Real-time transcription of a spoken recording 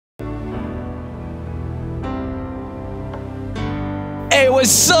Hey,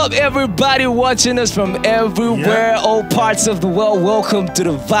 what's up, everybody watching us from everywhere, all parts of the world? Welcome to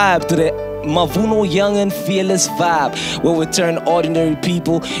the vibe, to the Mavuno Young and Fearless vibe, where we turn ordinary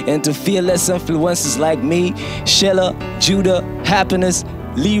people into fearless influencers like me, Sheila, Judah, Happiness,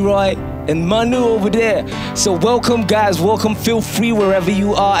 Leroy, and Manu over there. So welcome, guys, welcome. Feel free wherever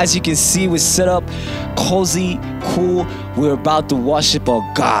you are. As you can see, we're set up cozy, cool. We're about to worship our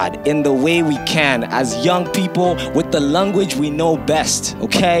God in the way we can as young people with the language we know best,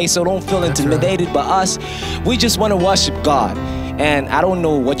 okay? So don't feel intimidated by us. We just want to worship God. And I don't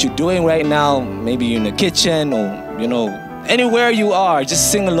know what you're doing right now. Maybe you're in the kitchen or, you know, anywhere you are.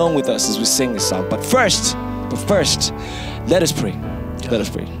 Just sing along with us as we sing this song. But first, let us pray. Let us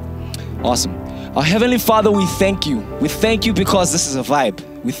pray. Awesome. Our Heavenly Father, we thank you. We thank you because this is a vibe.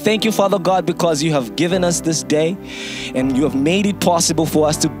 We thank you, Father God, because you have given us this day and you have made it possible for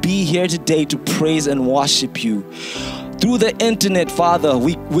us to be here today to praise and worship you. Through the internet, Father,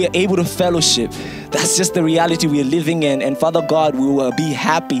 we are able to fellowship. That's just the reality we are living in. And Father God, we will be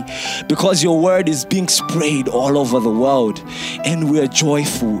happy because your word is being spread all over the world. And we are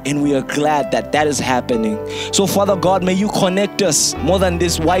joyful and we are glad that that is happening. So Father God, may you connect us more than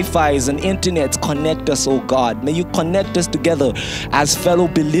this Wi-Fi's and internet. Connect us, oh God. May you connect us together as fellow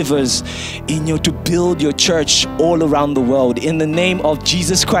believers in you to build your church all around the world. In the name of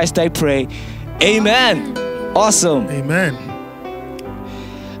Jesus Christ, I pray. Amen. Awesome. Amen.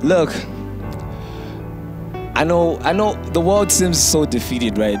 Look, I know the world seems so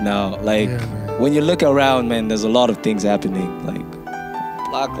defeated right now. Like, when you look around, man, there's a lot of things happening. Like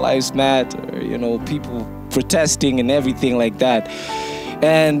Black Lives Matter, you know, people protesting and everything like that.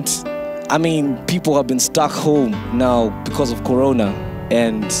 And I mean, people have been stuck home now because of Corona.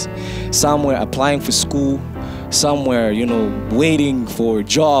 And some were applying for school, some were, you know, waiting for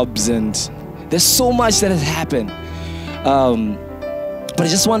jobs, and there's so much that has happened. But I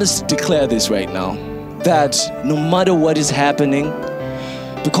just want us to declare this right now, that no matter what is happening,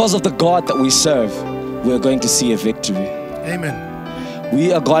 because of the God that we serve, we're going to see a victory. Amen.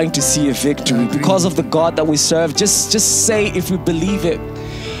 We are going to see a victory because of the God that we serve. Just say if we believe it,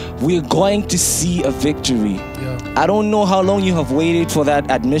 we're going to see a victory. Yeah. I don't know how long you have waited for that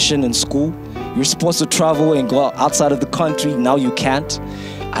admission in school. You're supposed to travel and go outside of the country. Now you can't.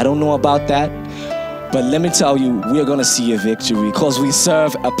 I don't know about that. But let me tell you, we are going to see a victory because we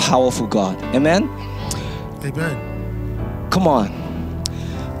serve a powerful God. Amen? Amen. Come on.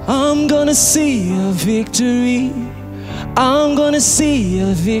 I'm going to see a victory. I'm going to see a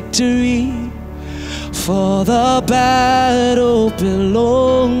victory. For the battle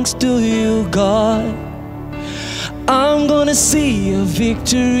belongs to you, God. I'm going to see a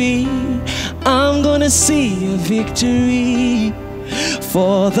victory. I'm going to see a victory.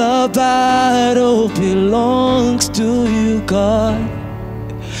 For the battle belongs to you, God.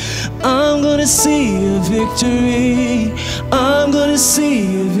 I'm gonna see a victory. I'm gonna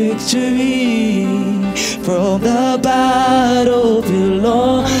see a victory. For the battle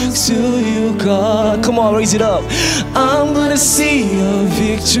belongs to you, God. Come on, raise it up. I'm gonna see a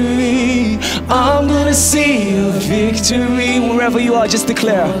victory. I'm gonna see a victory. Wherever you are, just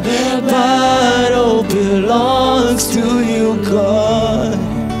declare. For the battle belongs to you, God.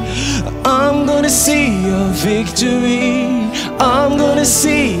 I'm gonna see a victory. I'm gonna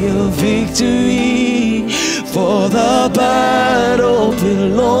see a victory. For the battle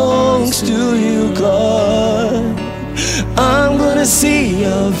belongs to you, God. I'm gonna see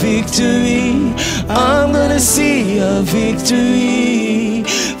a victory. I'm gonna see a victory.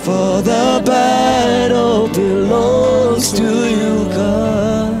 For the battle belongs to you,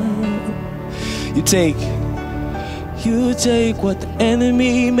 God. You take what the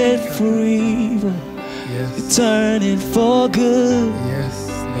enemy meant for evil. Yes. You turn it for good. Yes.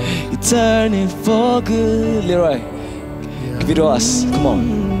 You turn it for good. Leroy, give it to us. Come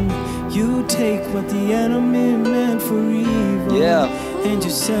on. You take what the enemy meant for evil. Yeah. And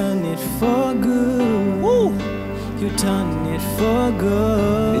you turn it for good. Woo. You turn it for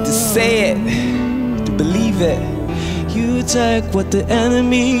good. To say it, to believe it. You take what the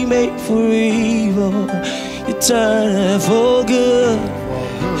enemy made for evil. You turn it for good.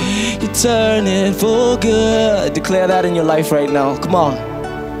 You turn it for good. Declare that in your life right now. Come on.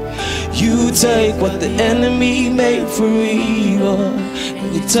 You take what the enemy made for evil.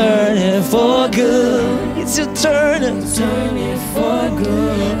 You turn it for good. You turn it for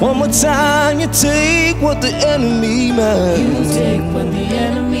good. One more time. You take what the enemy meant. You take what the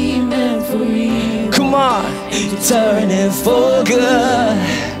enemy meant for evil. Come on. You turn it for good.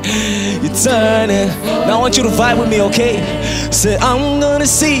 You turn it. Now I want you to vibe with me, okay? Say, I'm gonna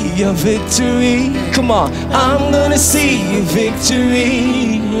see your victory. Come on. I'm gonna see your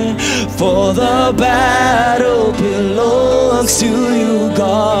victory. For the battle belongs to you,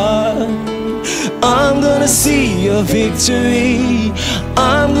 God. I'm gonna see your victory.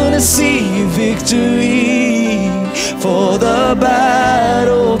 I'm gonna see your victory. For the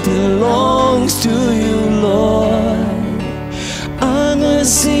battle belongs to you, Lord. I'm gonna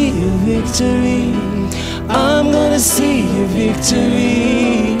see your victory. I'm gonna see your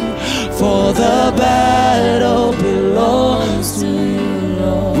victory. For the battle belongs to you,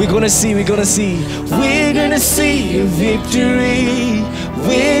 Lord. We're gonna see. We're gonna see your victory.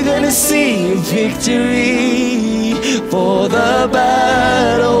 We're gonna see your victory. For the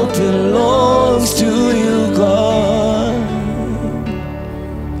battle belongs to you, God.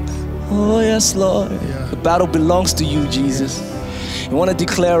 Oh yes, Lord. The battle belongs to you, Jesus. I want to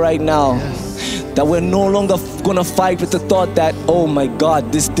declare right now that we're no longer gonna fight with the thought that, oh my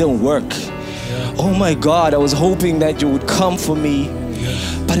God, this didn't work. Oh my God, I was hoping that you would come for me,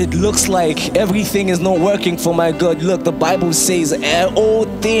 but it looks like everything is not working for my good. Look, the Bible says all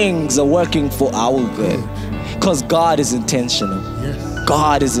things are working for our good, because God is intentional.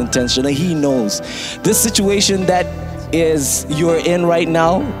 God is intentional. He knows. This situation that you're in right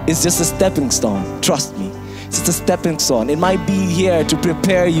now is just a stepping stone. Trust me. It's just a stepping stone. It might be here to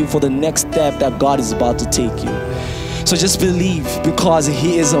prepare you for the next step that God is about to take you. So just believe, because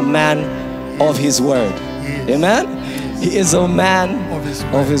He is a man of His word. Amen? He is a man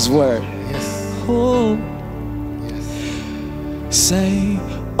of His word. Oh. Say,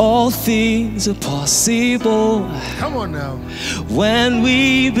 all things are possible. Come on now. When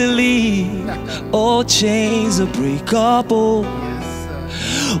we believe, all chains are breakable.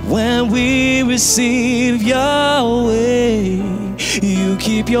 When we receive Yahweh, you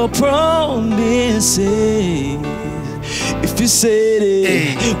keep your promises. If you said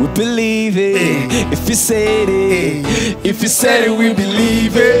it, we believe it. If you said it, if you said it, we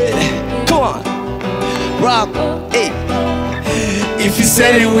believe it. Come on, rock. Hey. If you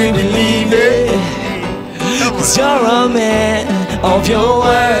said it, we believe it. 'Cause you're a man of your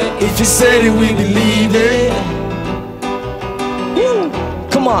word. If you said it, we believe it. Woo.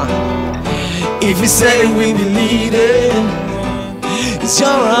 Come on. If you said it, we believe it. 'Cause you're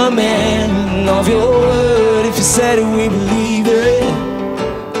a man of your word. If you said it, we believe it.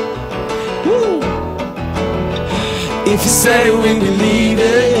 Woo. If you said it, we believe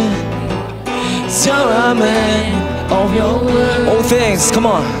it. 'Cause you're a man of your word. All things, come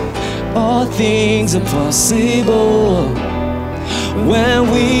on. All things are possible when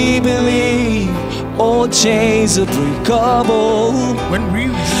we believe. All chains are breakable when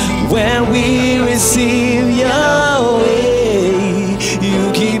we receive Yahweh.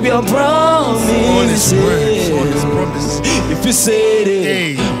 You keep your promises. If you said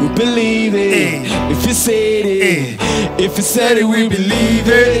it, we believe it. If you said it, if you said it, we believe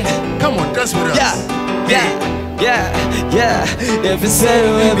it. Come on, dance with us. Yeah. If you said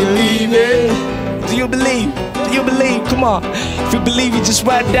it, we believe it. Do you believe? Do you believe? Come on. If you believe, you just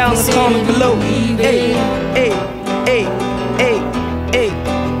write down the comment below. Hey.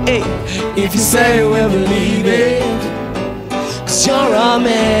 If you say it, we believe it. 'Cause you're a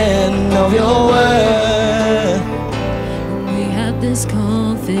man of your word. We have this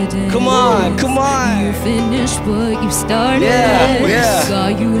confidence. Come on. You finish what you started. Yeah.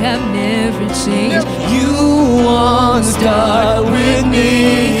 God, you have never changed. You won't start with me.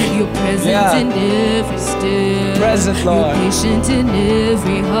 You're present in every step. Present, Lord. You're patient in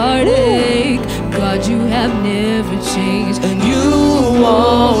every heartache. God, you have never changed. And you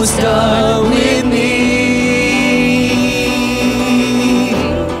won't start with me.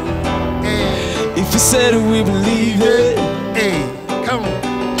 If you said it, we believe it. Come on.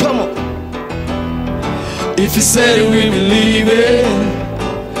 If you said it, we believe it.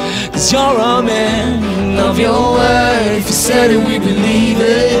 'Cause you're a man of your word. If you said it, we believe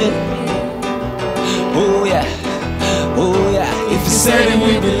it. Oh yeah. If you said it,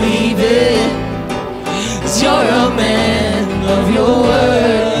 we believe it. 'Cause you're a man of your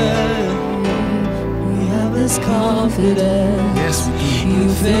word. We have this confidence. Yes, we do. You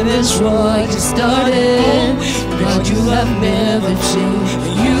finish what you started. God, you have never changed.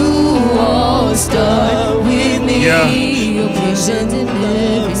 You won't start with me. You're patient in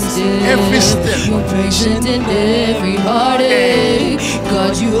every step. You're patient in every heartache.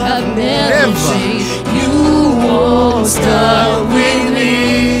 God, you have never changed. You won't start with me.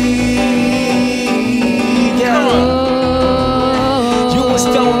 You won't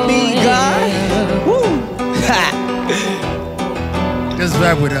start with me, God. Woo. Just vibe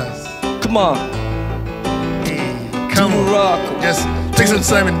vibe with us. Come on. Hey, come on. Rock. Just take some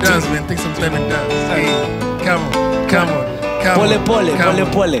time and dance, man. Take some time and dance. Hey, come on. Come on. Come Pole, on. pole, Come pole,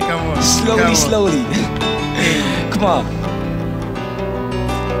 on. pole. Come on. Slowly, Come on. slowly. Come on.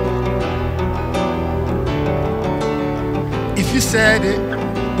 If you said it,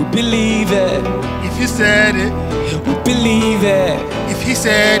 We believe it. if you said it, We believe it. if he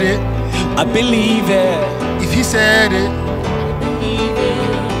said it, I believe it. if he said it,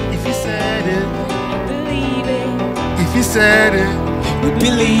 if he said it, if he said it, We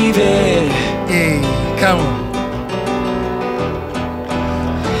believe it. hey, come on.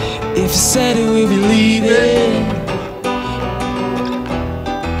 If you said it, we believe it.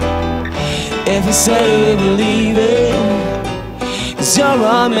 If you said it, we believe it. 'Cause you're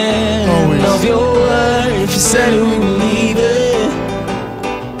a man Always. of your word. If you said it, we believe it.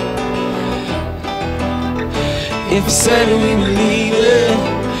 If you said it, we believe it.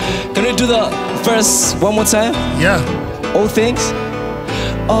 Can we do the verse one more time? Yeah. All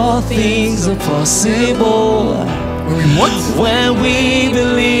things are possible When we what? when we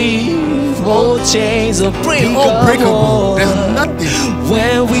believe. All chains are They're all breakable. There's nothing.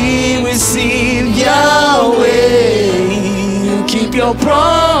 When we receive Yahweh, you keep your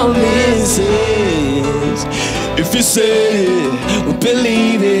promises. If you said it, we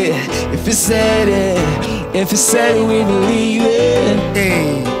believe it. If you said it, if you said it, we believe it.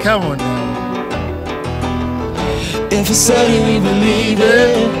 Hey, come on now. If you said it, we believe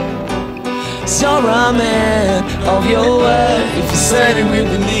it. So you're a man of your word. If you said it, we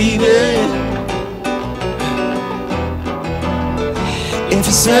believe it. If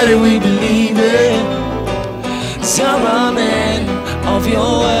you said it, we believe it. So you're a man of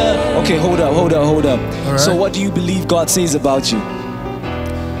your word. Okay, hold up. All right. So what do you believe God says about you?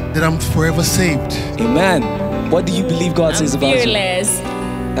 That I'm forever saved. Amen. What do you believe God says about Fearless. you?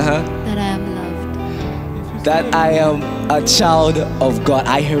 Uh-huh. That I am loved. That I am a child of God.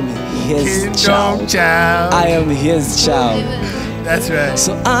 I am His Kingdom child. child. I am His child. That's right.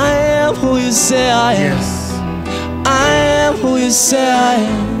 So I am who you say I am. Yes. I am who you say I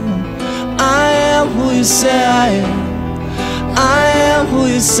am. I am who you say I am. I am who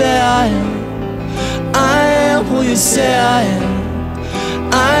you say I am. I am who you say I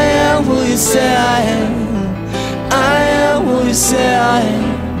am. I am who you say I am. I am who you say I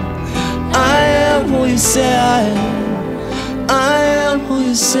am. I am who you say I am. I am who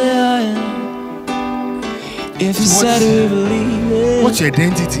you say I am. If you said it, we believe it. What's your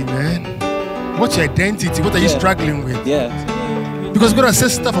identity, man? What's your identity? What are you Yeah. struggling with? Yeah. Because God has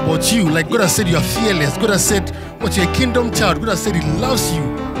said stuff about you. Like God has said you are fearless. God has said what you're a kingdom child. God has said He loves you.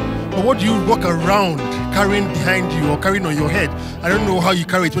 But what do you walk around carrying behind you or carrying on your head? I don't know how you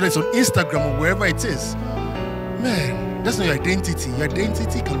carry it, whether it's on Instagram or wherever it is. Man, that's not your identity. Your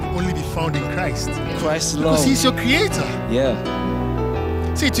identity can only be found in Christ. Christ Because love. He's your creator. Yeah.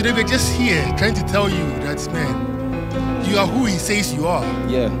 See, today we're just here trying to tell you that, man, you are who He says you are.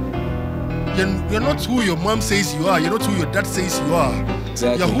 Yeah. You're not who your mom says you are. You're not who your dad says you are.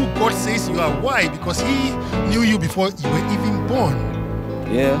 Exactly. You're who God says you are. Why? Because He knew you before you were even born.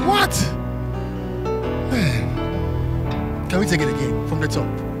 Yeah. What? Man. Can we take it again from the top?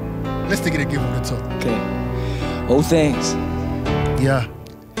 Let's take it again from the top. Okay. All things. Yeah.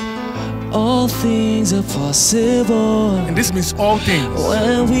 All things are possible And this means all things.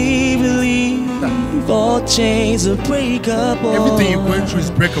 when we believe. All chains are breakable. Everything you're going through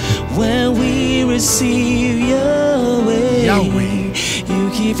is breakable. When we receive Yahweh, Yahweh. you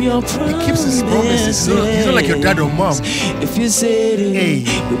keep your promises. He keeps His promises. He's not like your dad or mom. If you said it, Hey.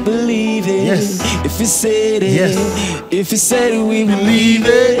 we believe it. Yes. If you said it, Yes. if you said it, we believe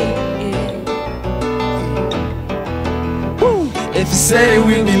it. Woo. If you said it,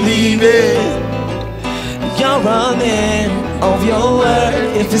 we believe it. You're a man of your word.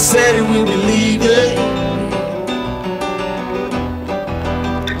 If you said it, we believe it.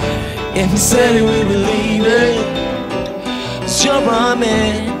 If you said it, we believe it. 'Cause you're a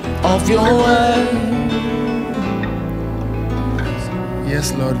man of your word.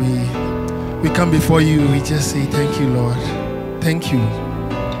 Yes, Lord, we come before you. We just say thank you, Lord. Thank you.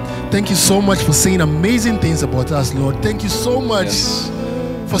 Thank you so much for saying amazing things about us, Lord. Thank you so much Yes.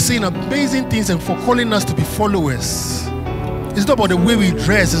 for saying amazing things and for calling us to be followers. It's not about the way we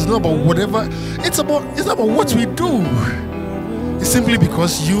dress. It's not about whatever. It's not about what we do. It's simply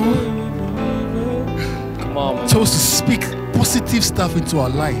because you Come on, man. chose to speak positive stuff into our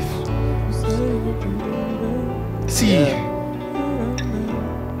life. See, Yeah.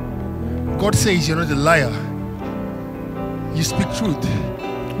 God says you're not a liar. You speak truth.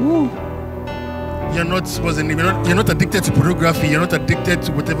 Woo. You're not, what's the name? You're not addicted to pornography. You're not addicted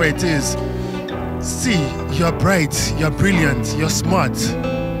to whatever it is. See, you're bright. You're brilliant. You're smart.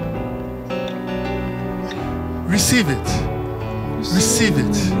 Receive it. Receive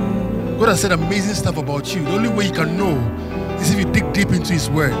it. God has said amazing stuff about you. The only way you can know is if you dig deep into His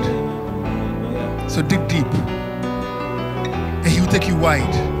Word. So dig deep. And He will take you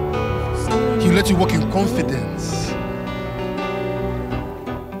wide. He will let you walk in confidence.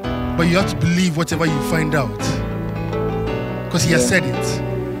 But you have to believe whatever you find out. Because He has said it.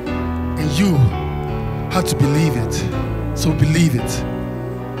 And you have to believe it. So believe it.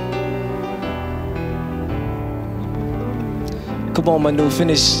 Come on, Manu,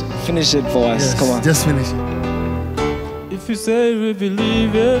 finish it for us. Yes, Come on. just finish it. If you say we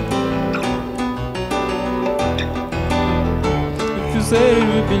believe it, if you say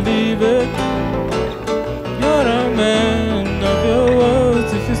we believe it, you're a man of your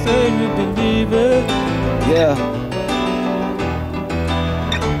words. If you say we believe it, Yeah.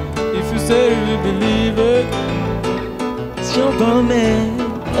 if you say we believe it, It's your man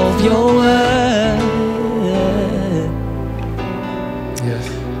of your word. Yes.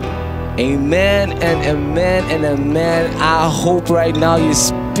 Amen and amen and amen. I hope right now you're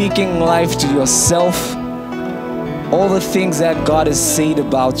speaking life to yourself. All the things that God has said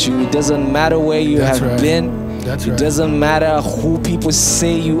about you. It doesn't matter where you That's have right. been. That's It right. doesn't matter who people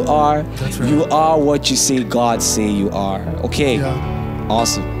say you are. That's right. You are what you say God say you are. Okay. Yeah,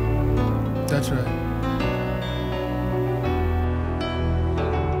 Awesome. that's right.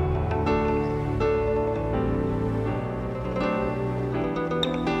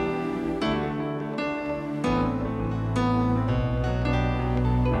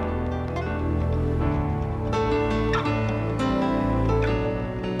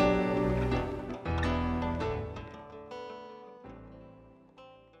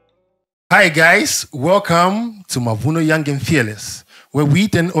 Hi guys, welcome to Mavuno Young and Fearless, where we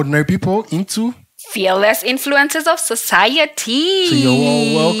turn ordinary people into. Fearless influences of society. So you're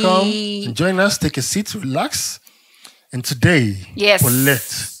all welcome. Join us, take a seat, relax. And today, Yes.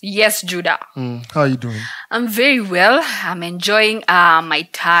 Paulette, Yes, Judah. how are you doing? I'm very well. I'm enjoying my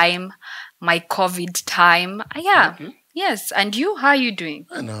time, my COVID time. Yeah. Okay. Yes. And you, how are you doing?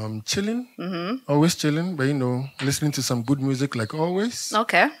 And I'm chilling, always chilling, but listening to some good music like always.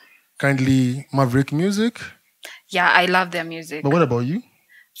 Okay. Kindly Maverick music. Yeah, I love their music. But what about you?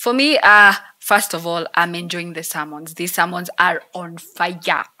 For me, first of all, I'm enjoying the sermons. These sermons are on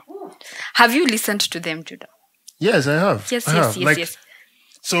fire. Have you listened to them, Judah? Yes, I have. Yes, I yes, have. yes, yes.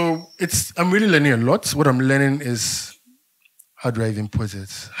 So I'm really learning a lot. What I'm learning is, how do I even put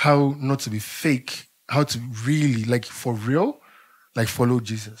it? How not to be fake, how to really, like for real, like follow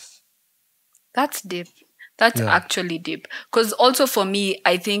Jesus. That's deep. That's Yeah. actually deep. Because also for me,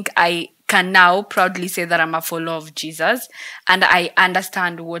 I think I can now proudly say that I'm a follower of Jesus and I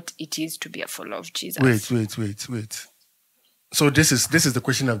understand what it is to be a follower of Jesus. Wait. So this is the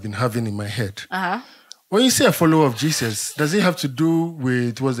question I've been having in my head. Uh-huh. When you say a follower of Jesus, does it have to do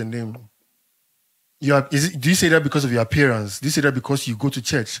with, what's the name? Do you say that because of your appearance? Do you say that because you go to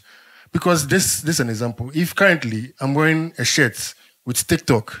church? Because this is an example. If currently I'm wearing a shirt with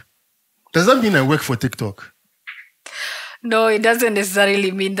TikTok, does that mean I work for TikTok? No, it doesn't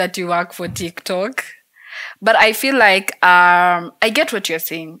necessarily mean that you work for TikTok. But I feel like I get what you're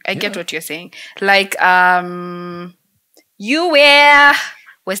saying. I get what you're saying. Like you wear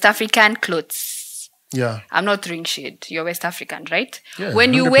West African clothes. Yeah. I'm not throwing shade. You're West African, right? Yeah,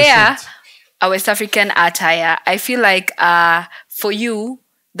 when you 100%. wear a West African attire, I feel like for you,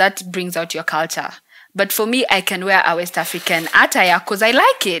 that brings out your culture. But for me, I can wear a West African attire because I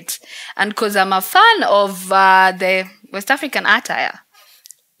like it. And because I'm a fan of the West African attire.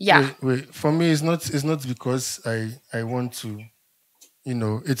 Yeah. Wait. For me, it's not because I want to,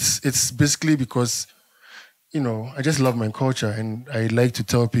 it's basically because, I just love my culture and I like to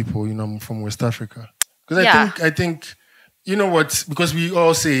tell people, I'm from West Africa. Because I think, you know what, because we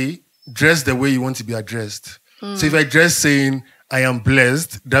all say, dress the way you want to be addressed. So if I dress saying, I am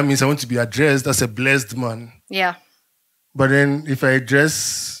blessed, that means I want to be addressed as a blessed man. Yeah. But then if I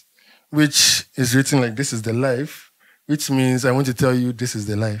dress, which is written like this is the life, which means I want to tell you this is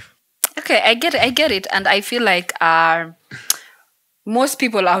the life. Okay, I get it. And I feel like most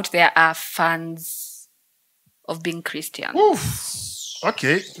people out there are fans of being Christian. Oof.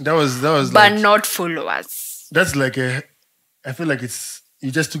 Okay, that was But like, not followers. that's like I feel like you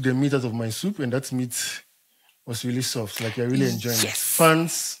just took the meat out of my soup and that meat was really soft. Like you're really enjoying it. Yes.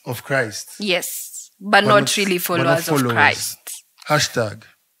 Fans of Christ. Yes. But not really but not followers of Christ. Hashtag.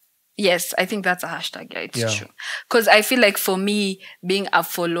 Yes, I think that's a hashtag. Yeah, it's Yeah. true. Because I feel like for me, being a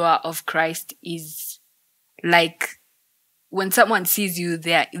follower of Christ is like when someone sees you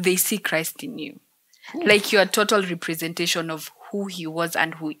there, they see Christ in you. Like you're a total representation of who he was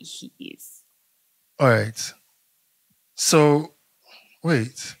and who he is. All right. So,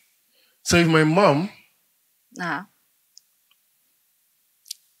 wait. So if my mom, Uh-huh.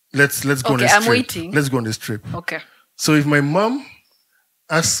 let's go on Okay, this I'm trip. waiting. Let's go on this trip. Okay. So if my mom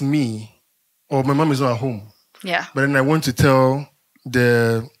asks me, or my mom is not at home, Yeah. but then I want to tell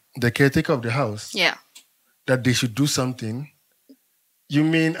the caretaker of the house Yeah. that they should do something, you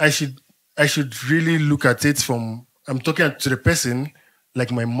mean I should really look at it from, I'm talking to the person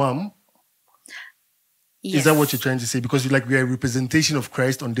like my mom? Yes. Is that what you're trying to say? Because we are a representation of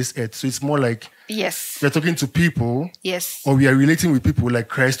Christ on this earth. So it's more like Yes. we're talking to people, Yes. or we are relating with people like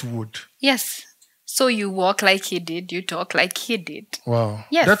Christ would. Yes. So you walk like he did, you talk like he did. Wow.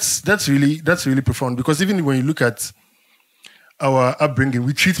 Yes. That's really profound, because even when you look at our upbringing,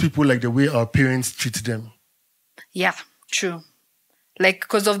 we treat people like the way our parents treat them. Yeah, true. Like,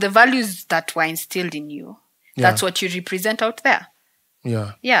 because of the values that were instilled in you, Yeah. that's what you represent out there.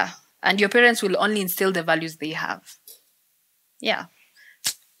 Yeah. Yeah. And your parents will only instill the values they have. Yeah.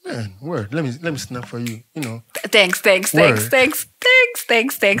 Man, word. Let me snap for you. You know. Thanks. Word.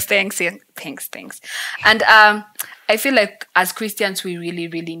 And I feel like as Christians, we really,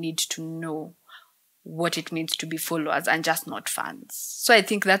 really need to know what it means to be followers and just not fans. So I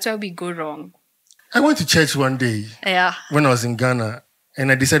think that's where we go wrong. I went to church one day Yeah. when I was in Ghana,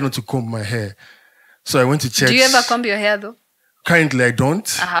 and I decided not to comb my hair. So I went to church. Do you ever comb your hair though? Currently, I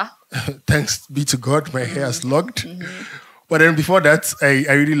don't. Uh-huh. Thanks be to God, my hair is locked. But then before that, I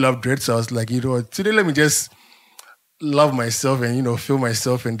really loved dread. So I was like, you know what, today let me just love myself and, you know, feel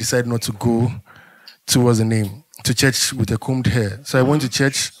myself, and decide not to go towards the name to church with a combed hair. So I went to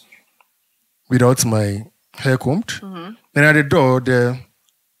church without my hair combed. And at the door, the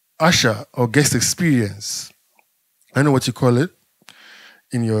usher or guest experience, I don't know what you call it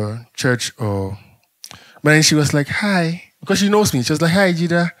in your church, or but then she was like, hi, because she knows me. She was like, hi,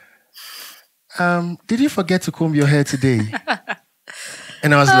 Jida. Did you forget to comb your hair today?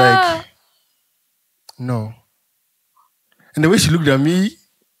 And I was like, no. And the way she looked at me,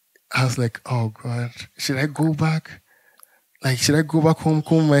 I was like, oh God, should I go back? Like, should I go back home,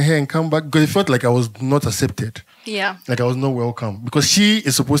 comb my hair and come back? Because it felt like I was not accepted. Yeah. Like I was not welcome. Because she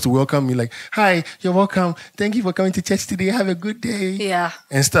is supposed to welcome me like, hi, you're welcome. Thank you for coming to church today. Have a good day. Yeah.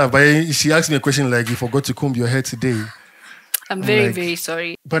 And stuff. But she asked me a question like, you forgot to comb your hair today. I'm very, like- very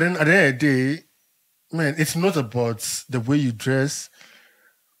sorry. But then at the end of the day, man, it's not about the way you dress.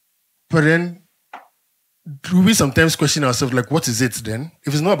 But then do we sometimes question ourselves like, what is it then?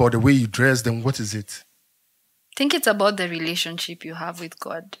 If it's not about the way you dress, then what is it? I think it's about the relationship you have with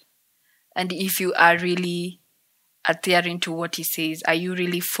God. And if you are really adhering to what he says, are you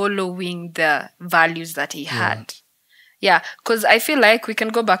really following the values that he had? Yeah, because I feel like we can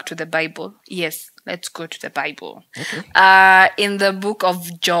go back to the Bible. Yes, let's go to the Bible. Okay. In the book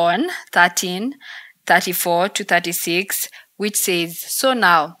of John 13:34-36, which says, so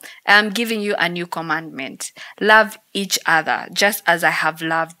now I am giving you a new commandment. Love each other just as I have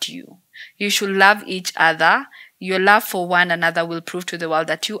loved you. You should love each other. Your love for one another will prove to the world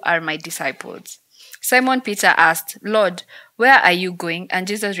that you are my disciples. Simon Peter asked, Lord, where are you going? And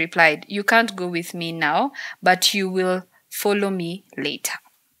Jesus replied, you can't go with me now, but you will follow me later.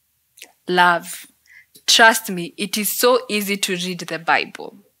 Love. Trust me, it is so easy to read the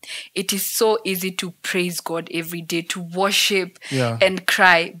Bible. It is so easy to praise God every day, to worship and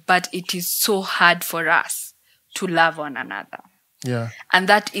cry, but it is so hard for us to love one another. Yeah. And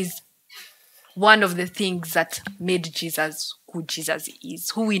that is one of the things that made Jesus who Jesus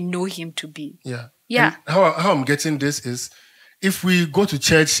is, who we know him to be. Yeah. Yeah. And how I'm getting this is, if we go to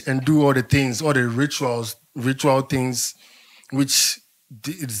church and do all the things, all the ritual things, which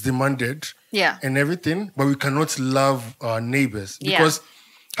it's demanded, and everything, but we cannot love our neighbors. Because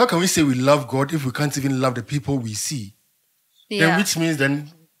how can we say we love God if we can't even love the people we see? Then which means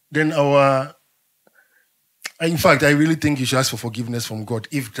then our... In fact, I really think you should ask for forgiveness from God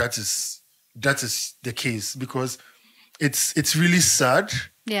if that is the case, because it's really sad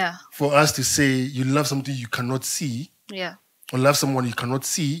for us to say you love something you cannot see, or love someone you cannot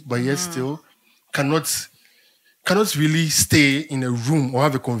see, but yet still cannot really stay in a room or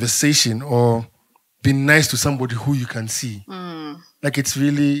have a conversation or be nice to somebody who you can see. Like, it's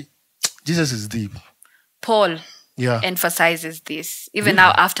really, Jesus is deep. Paul emphasizes this even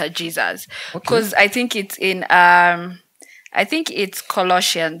now after Jesus, because I think it's in I think it's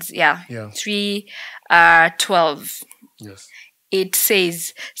Colossians 3:12. Yes. it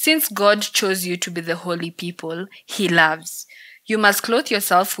says, "Since God chose you to be the holy people he loves, you must clothe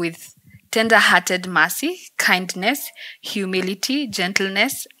yourself with tender-hearted mercy, kindness, humility,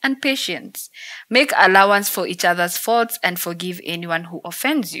 gentleness, and patience. Make allowance for each other's faults and forgive anyone who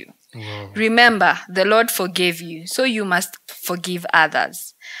offends you. Remember, the Lord forgave you, so you must forgive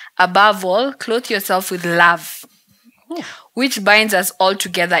others. Above all, clothe yourself with love, which binds us all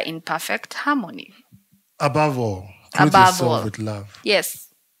together in perfect harmony." Above all, clothe Above yourself all. with love. Yes.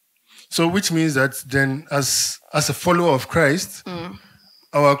 So which means that then as a follower of Christ,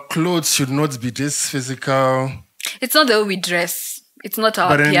 our clothes should not be this physical, It's not the way we dress. It's not our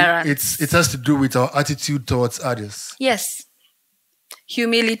but then appearance. it has to do with our attitude towards others. Yes.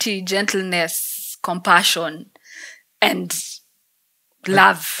 Humility, gentleness, compassion, and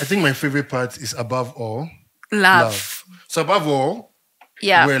love. I think my favorite part is above all, Love. So above all,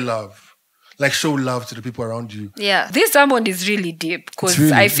 Yeah. wear love. Like show love to the people around you. Yeah. This sermon is really deep because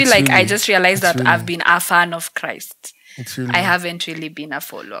really- I feel it's like I really- just realized it's that I've really- been a fan of Christ. It's really I haven't really been a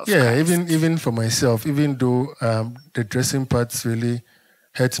follower of Yeah, Christ. even for myself, even though the dressing parts really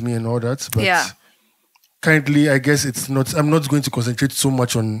hurt me and all that, but Yeah. kindly, I guess I'm not going to concentrate so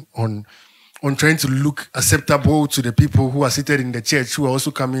much on trying to look acceptable to the people who are seated in the church who are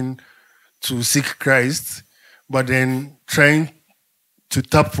also coming to seek Christ, but then trying to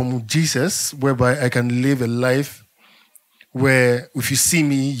tap from Jesus, whereby I can live a life where if you see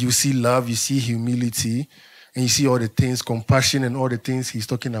me, you see love, you see humility, and you see all the things, compassion and all the things he's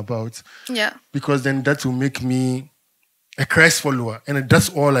talking about. Yeah. Because then that will make me a Christ follower. And that's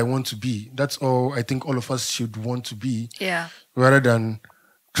all I want to be. That's all I think all of us should want to be. Yeah. Rather than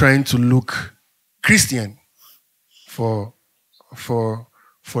trying to look Christian for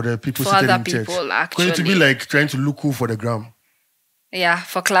the people For seated other in church. people, It's going to be actually. like trying to look cool for the gram. Yeah.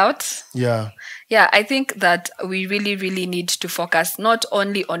 For clout. Yeah. Yeah, I think that we really, really need to focus not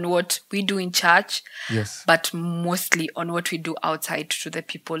only on what we do in church, Yes. but mostly on what we do outside to the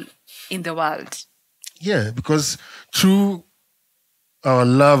people in the world. Yeah, because through our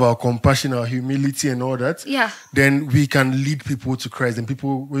love, our compassion, our humility and all that, Yeah. then we can lead people to Christ. And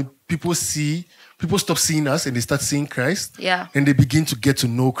when people stop seeing us and they start seeing Christ, Yeah. and they begin to get to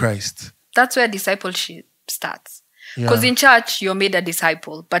know Christ. That's where discipleship starts. Yeah. Because in church, you're made a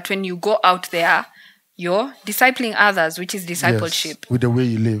disciple. But when you go out there, you're discipling others, which is discipleship. Yes, with the way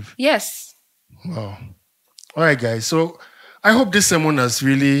you live. Yes. Wow. All right, guys. So I hope this sermon has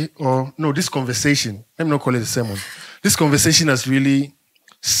really, this conversation, let me not call it a sermon. This conversation has really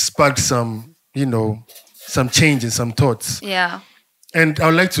sparked some change and some thoughts. Yeah. And I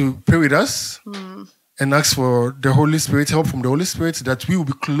would like to pray with us and ask for the Holy Spirit, help from the Holy Spirit, that we will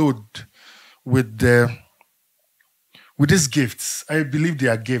be clothed with these gifts. I believe they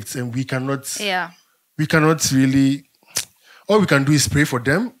are gifts, and we cannot really, all we can do is pray for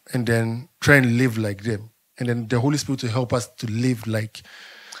them and then try and live like them. And then the Holy Spirit will help us to live like.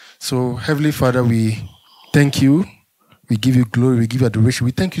 So, Heavenly Father, we thank you. We give you glory. We give you adoration.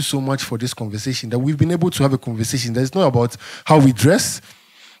 We thank you so much for this conversation, that we've been able to have a conversation that is not about how we dress.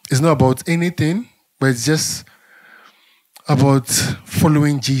 It's not about anything, but it's just about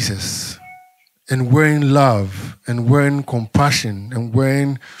following Jesus and wearing love and wearing compassion and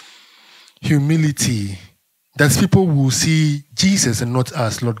wearing humility, that people will see Jesus and not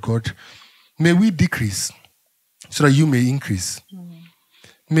us, Lord God. May we decrease so that you may increase.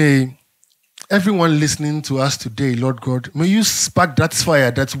 May everyone listening to us today, Lord God, may you spark that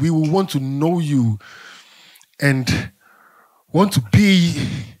fire that we will want to know you and want to be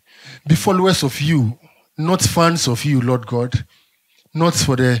followers of you, not fans of you, Lord God, not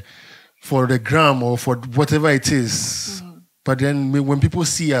for the gram or for whatever it is. But then when people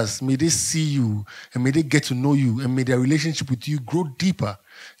see us, may they see you and may they get to know you and may their relationship with you grow deeper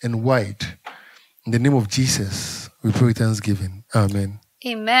and wide. In the name of Jesus, we pray with thanksgiving. Amen.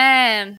 Amen.